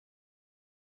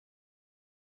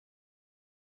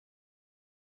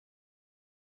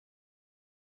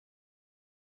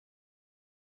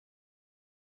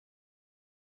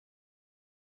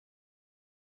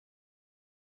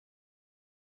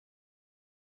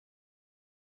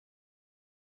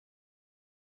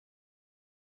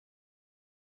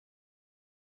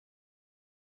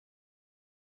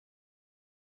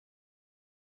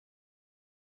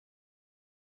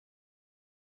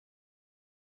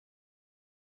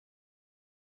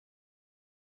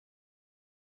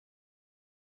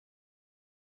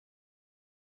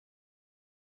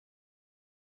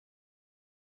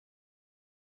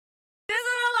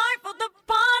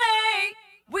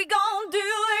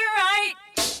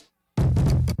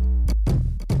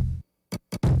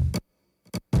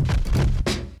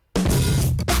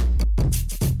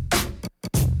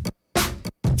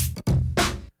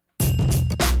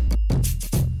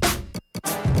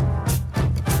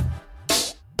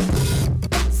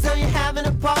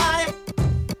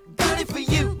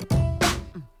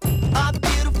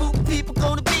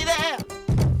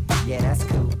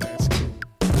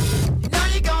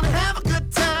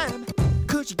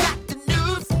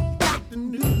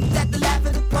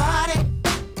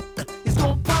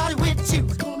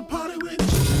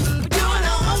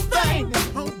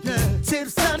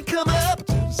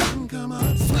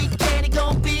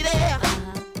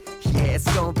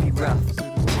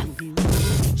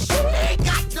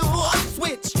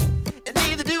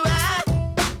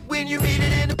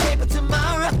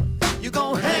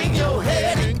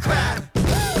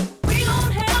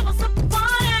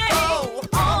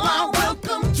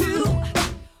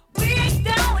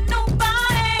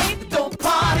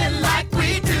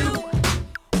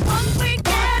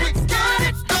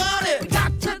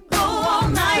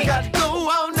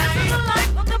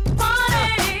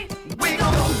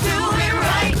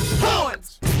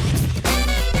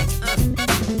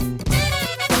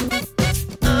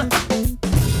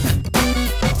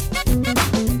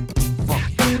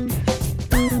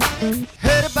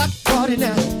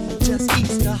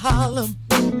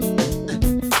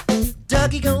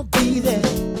be there,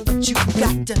 but you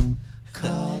got to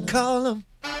call them.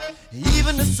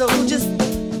 Even the soldiers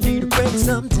need a break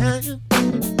sometime.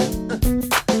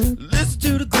 Listen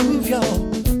to the groove, y'all.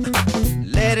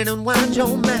 Let it unwind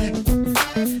your mind.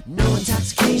 No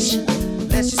intoxication,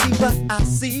 unless you see what I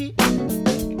see.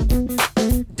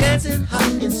 Dancing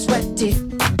hot and sweaty,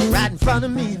 right in front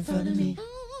of me.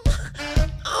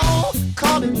 Oh,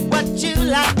 call it what you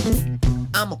like.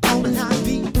 I'ma call it how it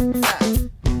be.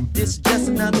 This is just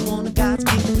another one of God's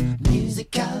gifts.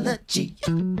 Musicology.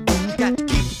 Got to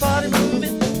keep the party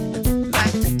moving,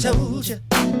 like I told you.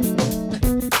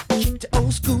 Keep the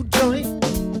old school joint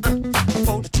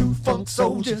for the true funk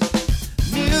soldiers.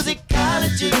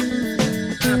 Musicology.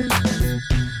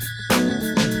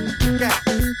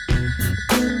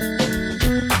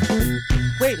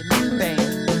 Wait a minute, band.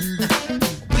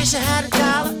 Wish I had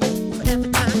 $1 for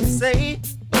every time you say.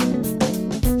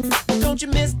 Don't you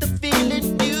miss the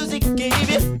feeling music gave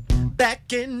you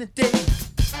back in the day?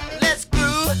 Let's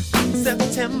groove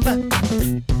September.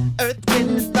 Earth, Wind,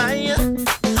 and Fire.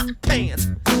 Hot Pants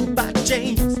by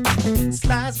James.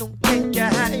 Slides don't take you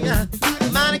higher.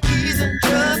 Minor keys and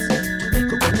drugs to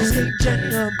make a roller skate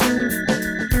jam.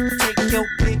 Take your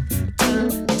pick,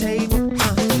 turntable,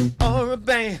 or a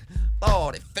band.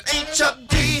 Lord, if it ain't Chuck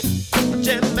D,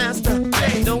 Jam Master,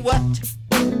 you know what?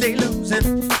 They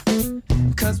losing.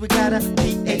 Cause we got a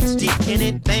PhD in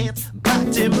advanced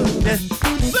body movement.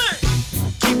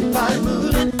 Keep the body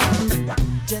moving,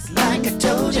 just like I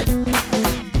told you.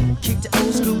 Keep the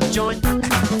old school joint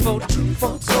for the true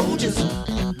funk soldiers.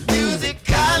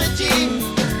 Musicology.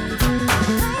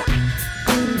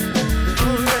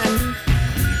 Alright.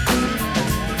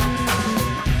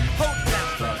 Hold down,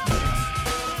 brother.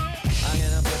 I'm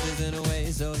gonna put this in a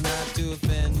way so as not to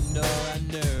offend or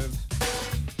unnerve.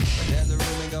 But there's a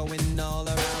rumor going all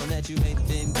around that you ain't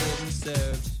been getting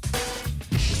served.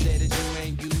 You say that you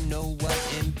ain't, you know what,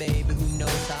 and baby, who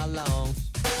knows how long.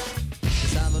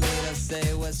 Cause I'm a made us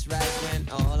say what's right when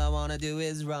all I wanna do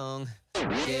is wrong.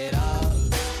 Get up,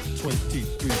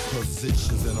 23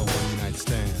 positions in a one-night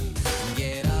stand.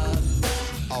 get up,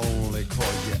 I'll only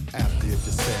call you after if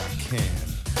you say I can.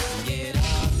 get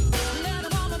up. Let a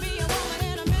woman be a woman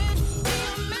and a man be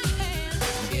a man.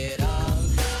 Get up,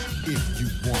 If you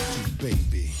want to,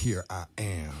 baby, here I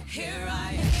am. here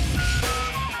I am.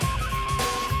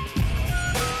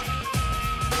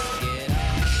 Get up.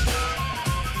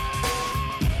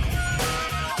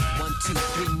 1, 2,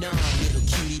 3, 9, little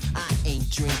cutie, I ain't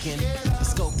drinking.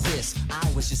 Scope this,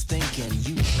 I was just thinking,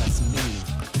 you plus me,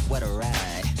 what a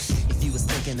ride. If you was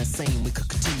thinking the same, we could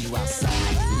continue outside.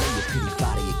 Lay your pretty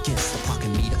body against the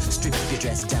parking meter. Strip your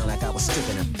dress down like I was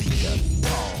stripping a Peter.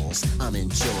 Pause, I'm in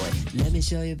joy. Let me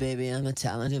show you, baby, I'm a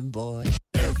talented boy.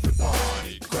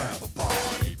 Everybody grab a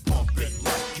body, pump it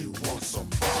like you want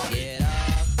somebody. Get up.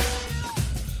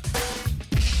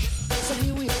 So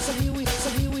here we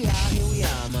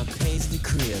are, my paisley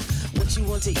crib. What you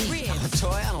want to eat? Oh, toy,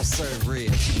 I don't serve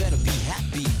ribs. You better be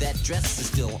happy that dress is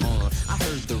still on. I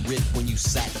heard the rip when you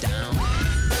sat down.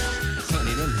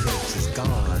 Honey, them hips is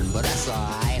gone, but that's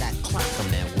alright, I clock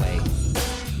them that way.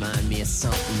 Mind me of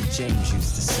something James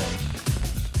used to say.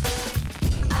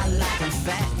 I like 'em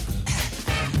fat,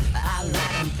 I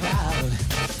like 'em proud.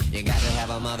 You got to have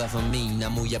a mother for me. Now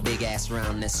move your big ass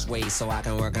round this way so I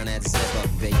can work on that zipper,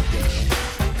 baby.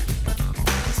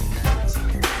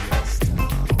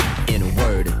 In a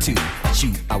word or two,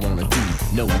 shoot, I wanna do.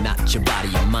 No, not your body,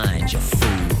 your mind, your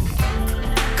fool.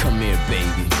 Come here,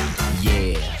 baby,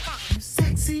 yeah.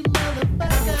 Sexy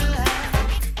motherfucker.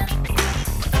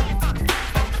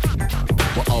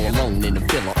 We're all alone in the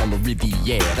villa on the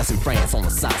Riviera. That's in France on the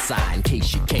south side, in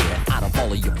case you care. Out of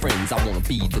all of your friends, I wanna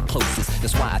be the closest.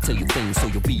 That's why I tell you things so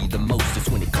you'll be the mostest.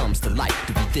 When it comes to life,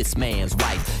 to be this man's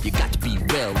wife, you got to be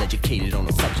well educated on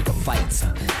the subject of fights.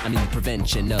 I mean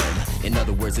prevention of. In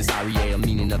other words, it's REA, a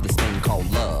meaning of this thing called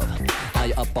love. Are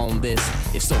you up on this?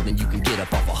 If so, then you can get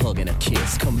up off a hug and a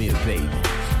kiss. Come here, baby,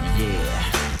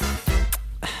 yeah.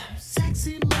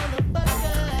 Sexy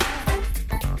motherfucker.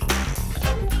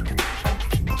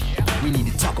 We need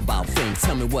to talk about things.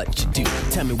 Tell me what you do.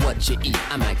 Tell me what you eat.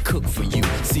 I might cook for you.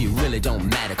 See, it really don't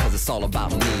matter, cause it's all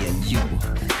about me and you.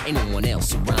 Ain't no one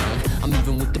else around. I'm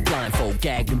even with the blindfold,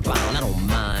 gagged and bound. I don't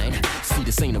mind. See,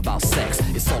 this ain't about sex.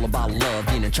 It's all about love,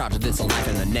 being in charge of this life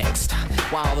and the next.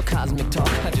 Why all the cosmic talk?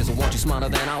 I just want you smarter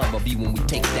than I'll ever be when we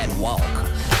take that walk.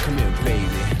 Come here,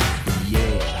 baby.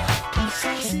 Yeah.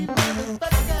 Sexy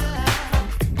motherfucker.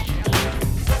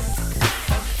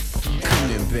 Come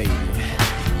here, baby.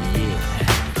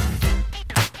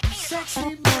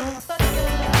 Sexy motherfucker.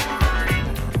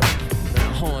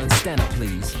 Horn, stand up,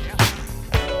 please.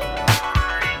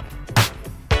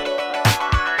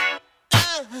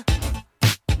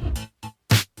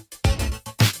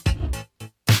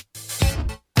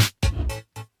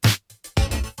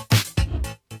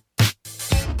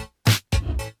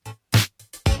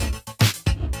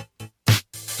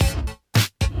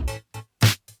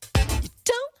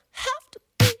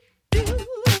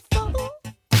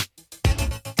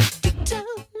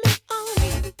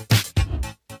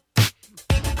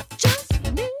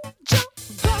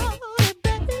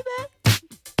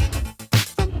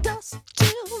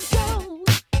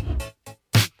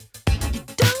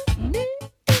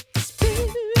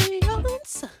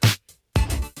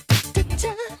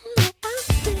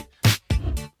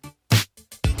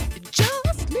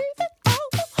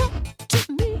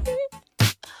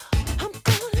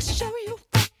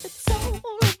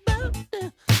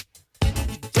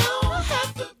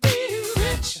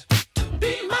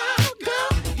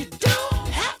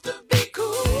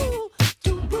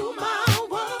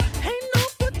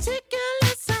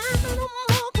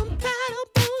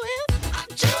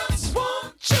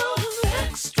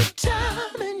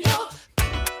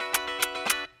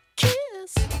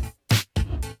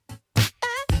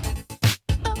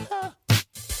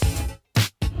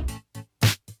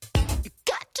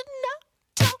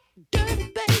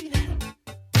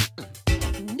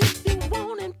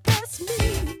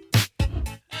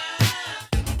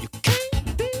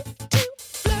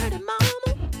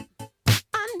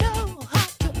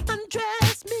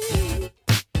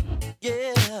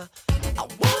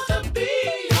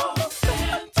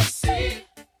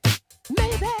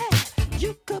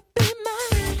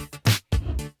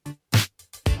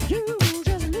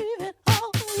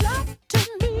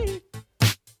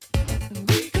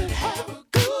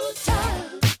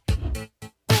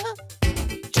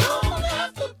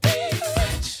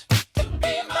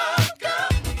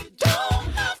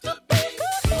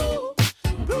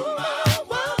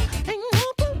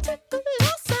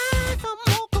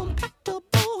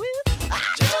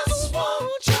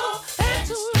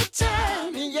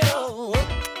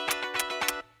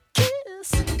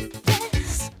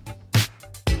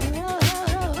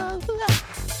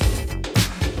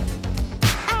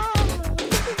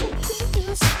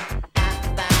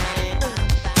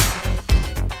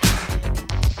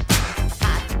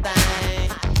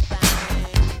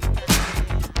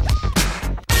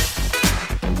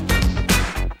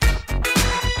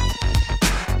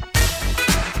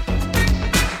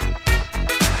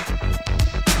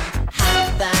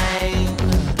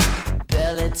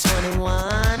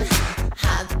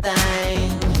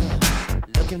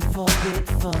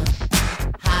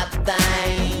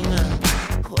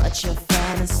 What's your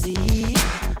fantasy?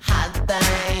 Hot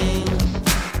thing.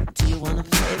 Do you wanna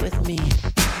play with me?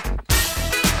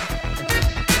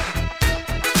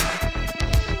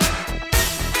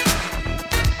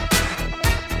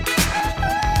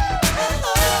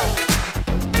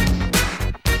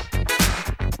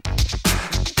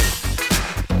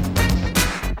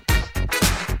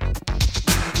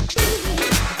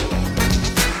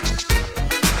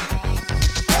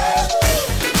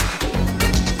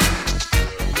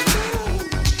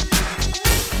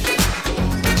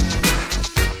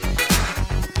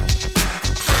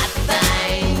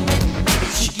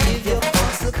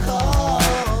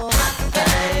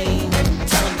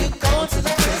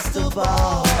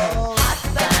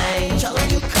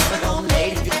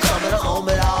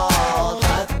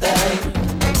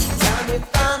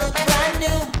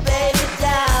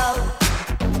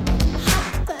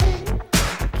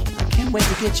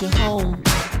 Get you home,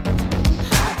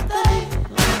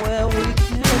 where we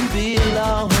can be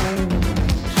alone.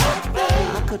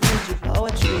 I could read you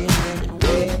poetry and then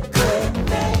we could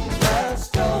make a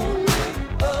story.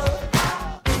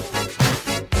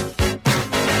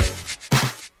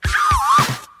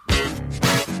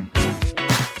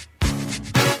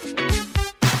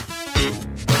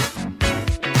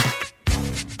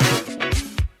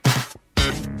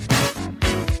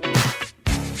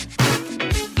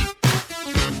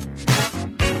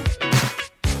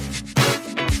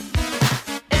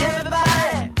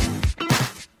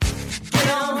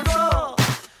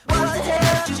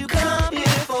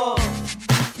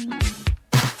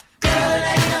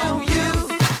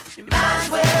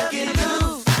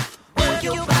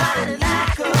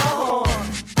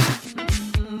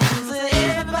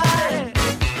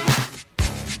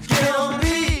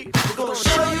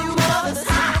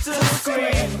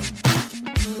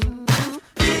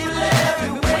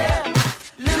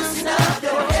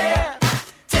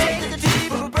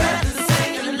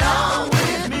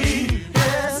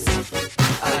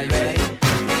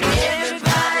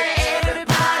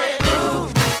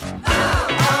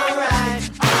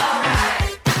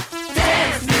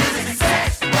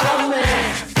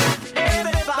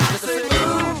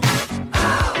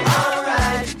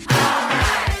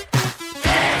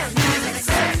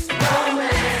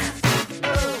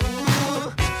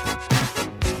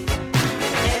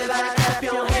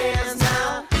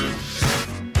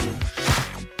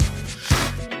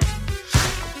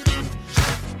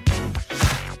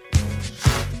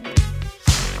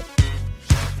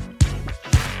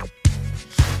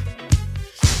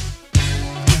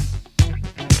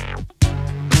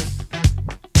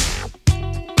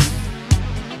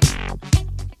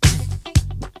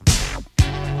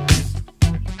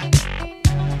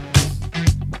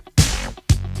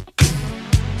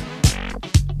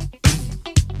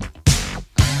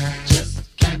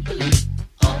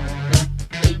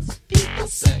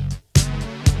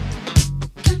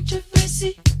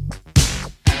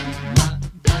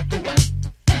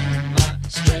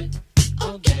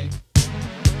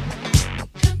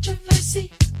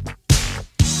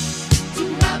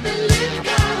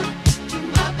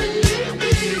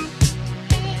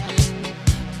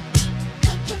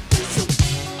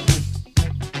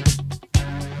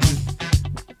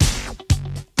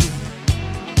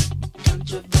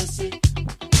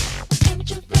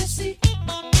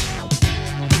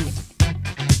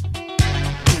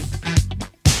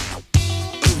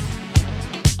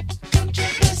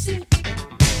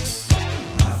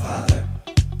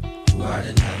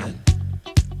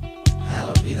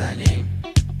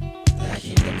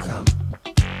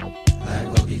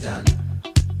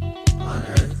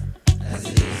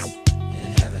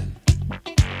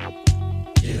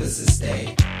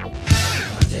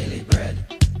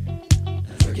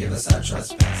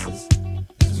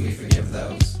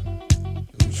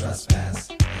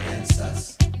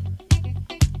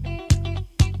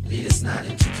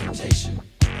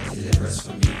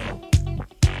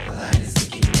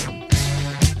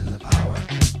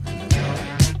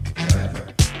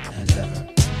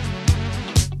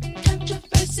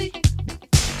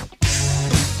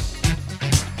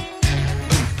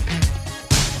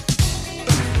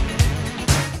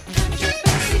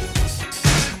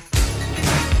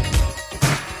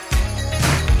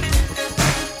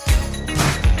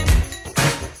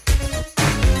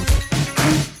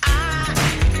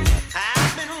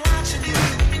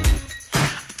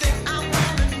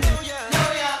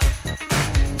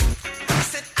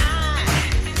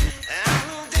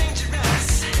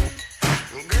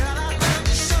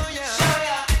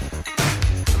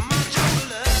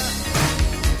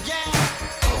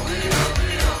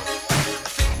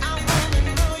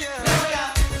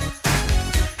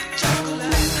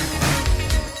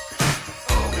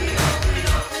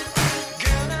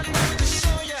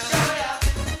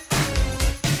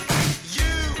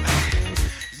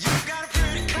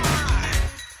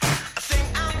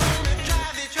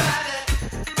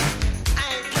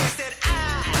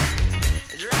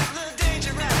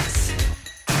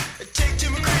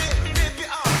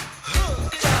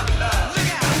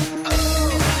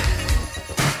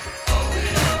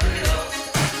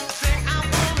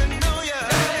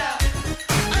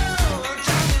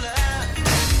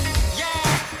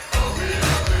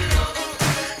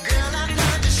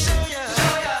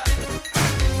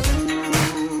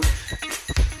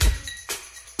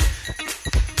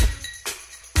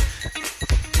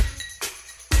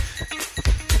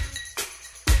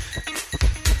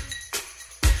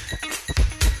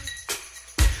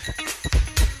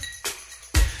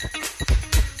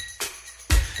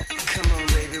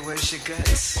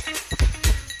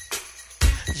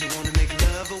 You wanna make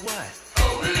love or what?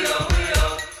 Oh, yeah.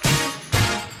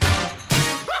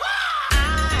 I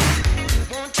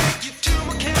won't take you to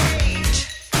my cage,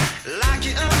 lock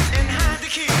you up and hide the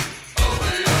key. Oh,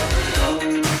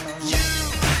 yeah. You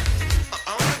are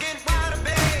only getting wider,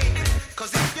 babe.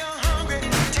 'Cause if you're hungry,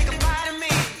 take a bite of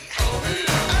me. Oh,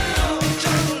 yeah. Oh,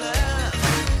 jungle love,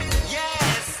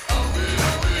 yes. Oh,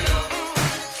 yeah.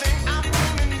 Think I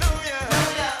wanna know ya.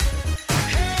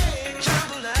 Hey,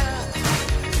 jungle love.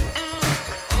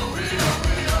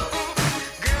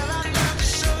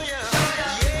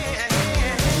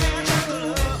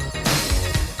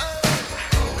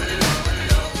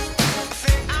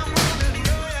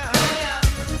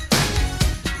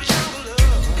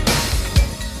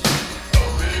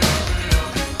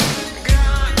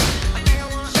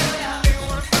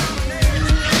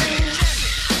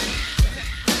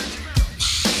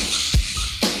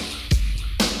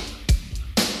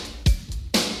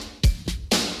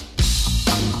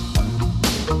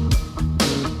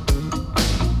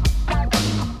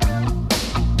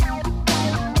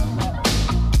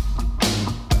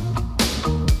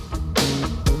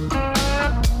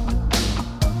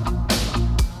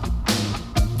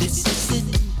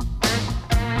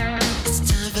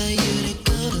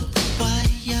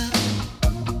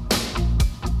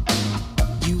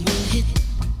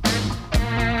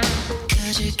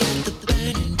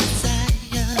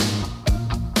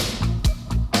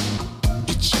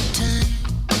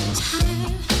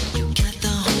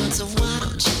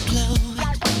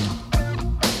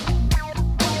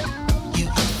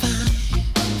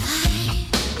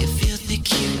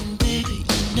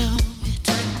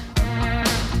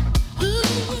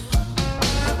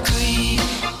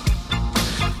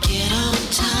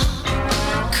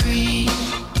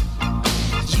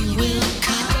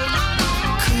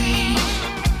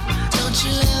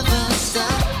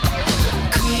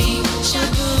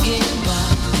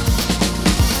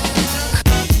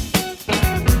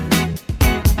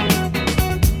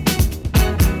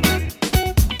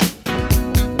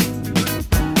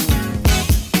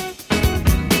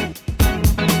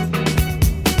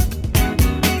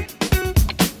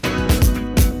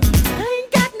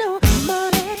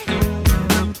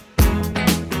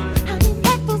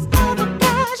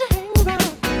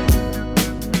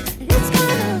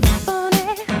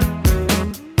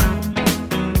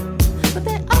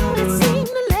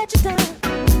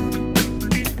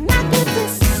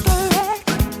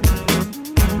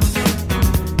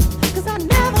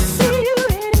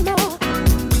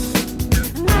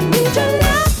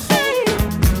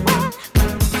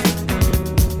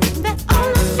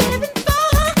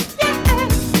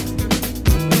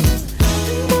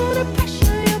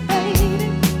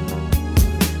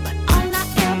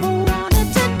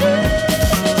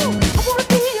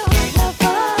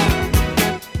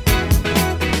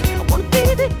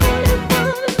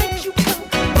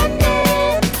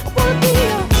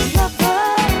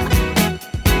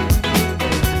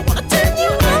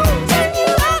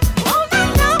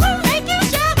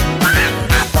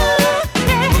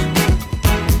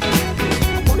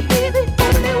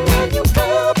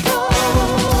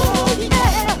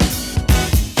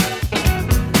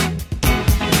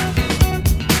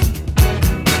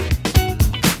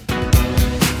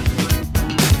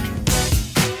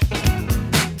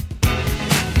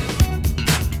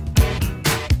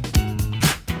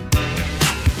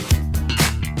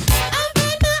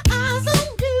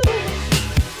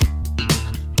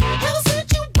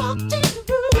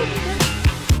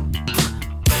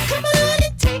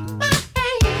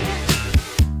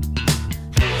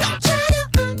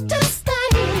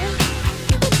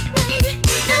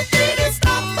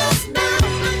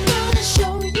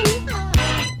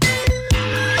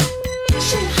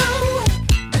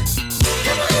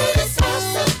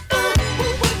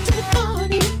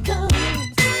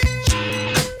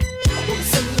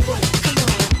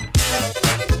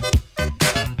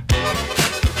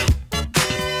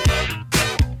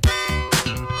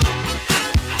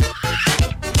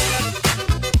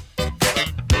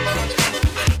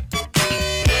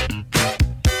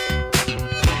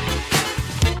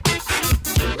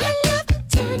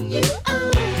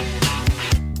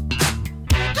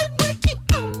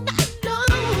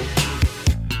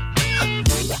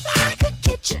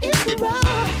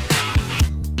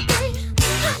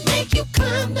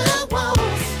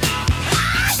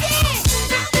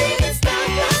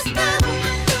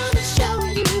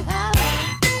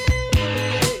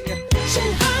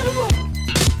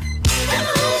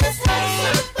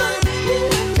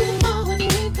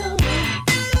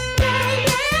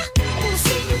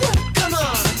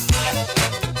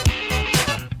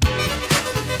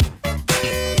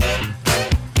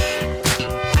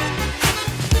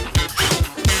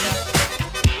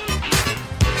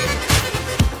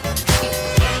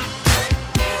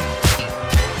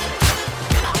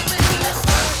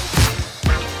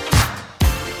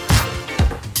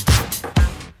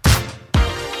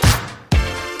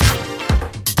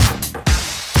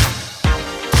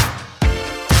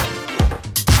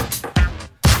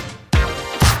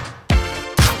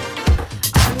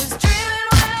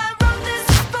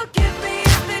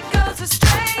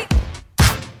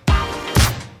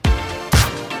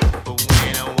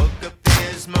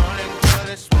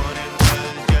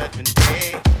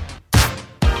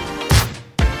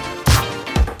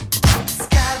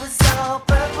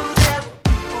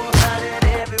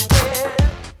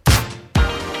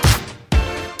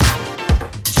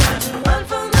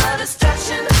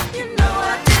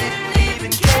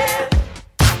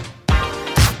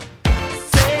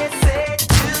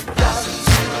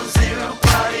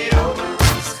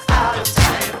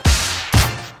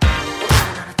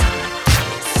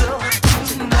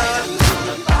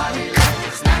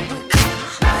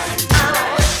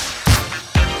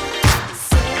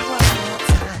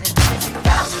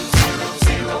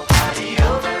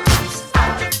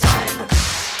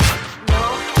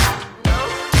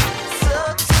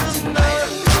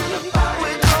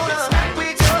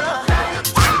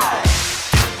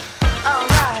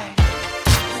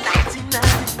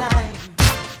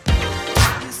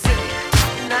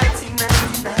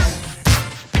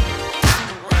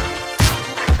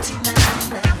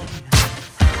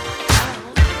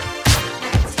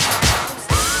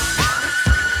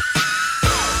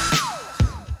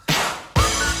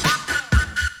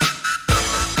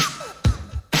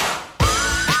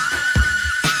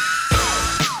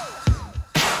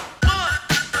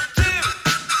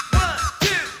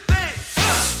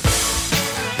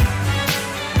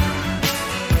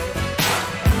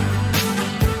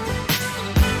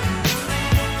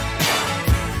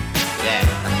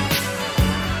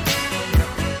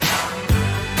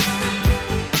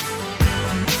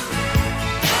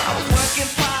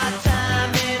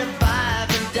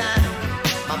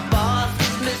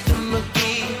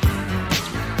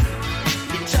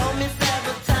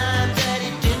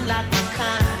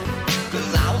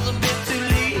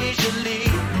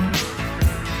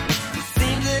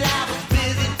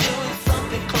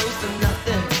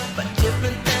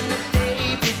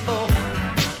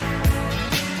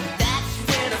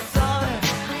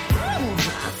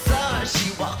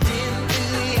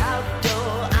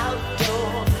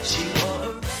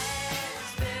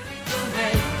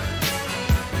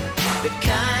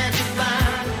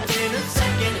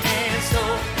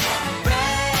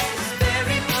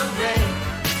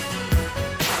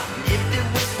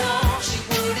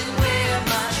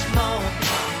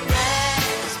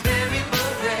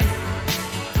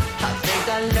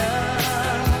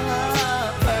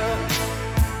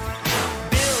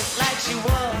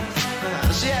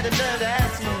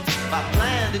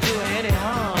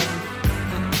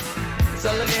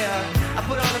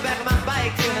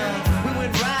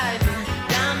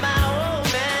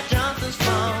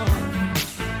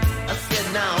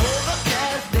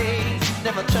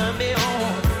 never turned me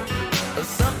on. There's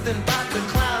something about the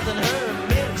clouds in her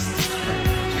mix.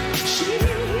 She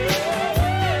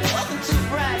wasn't too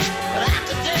bright, but I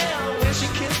could tell when she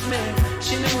kissed me,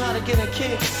 she knew how to get a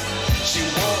kick. She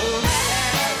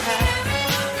won't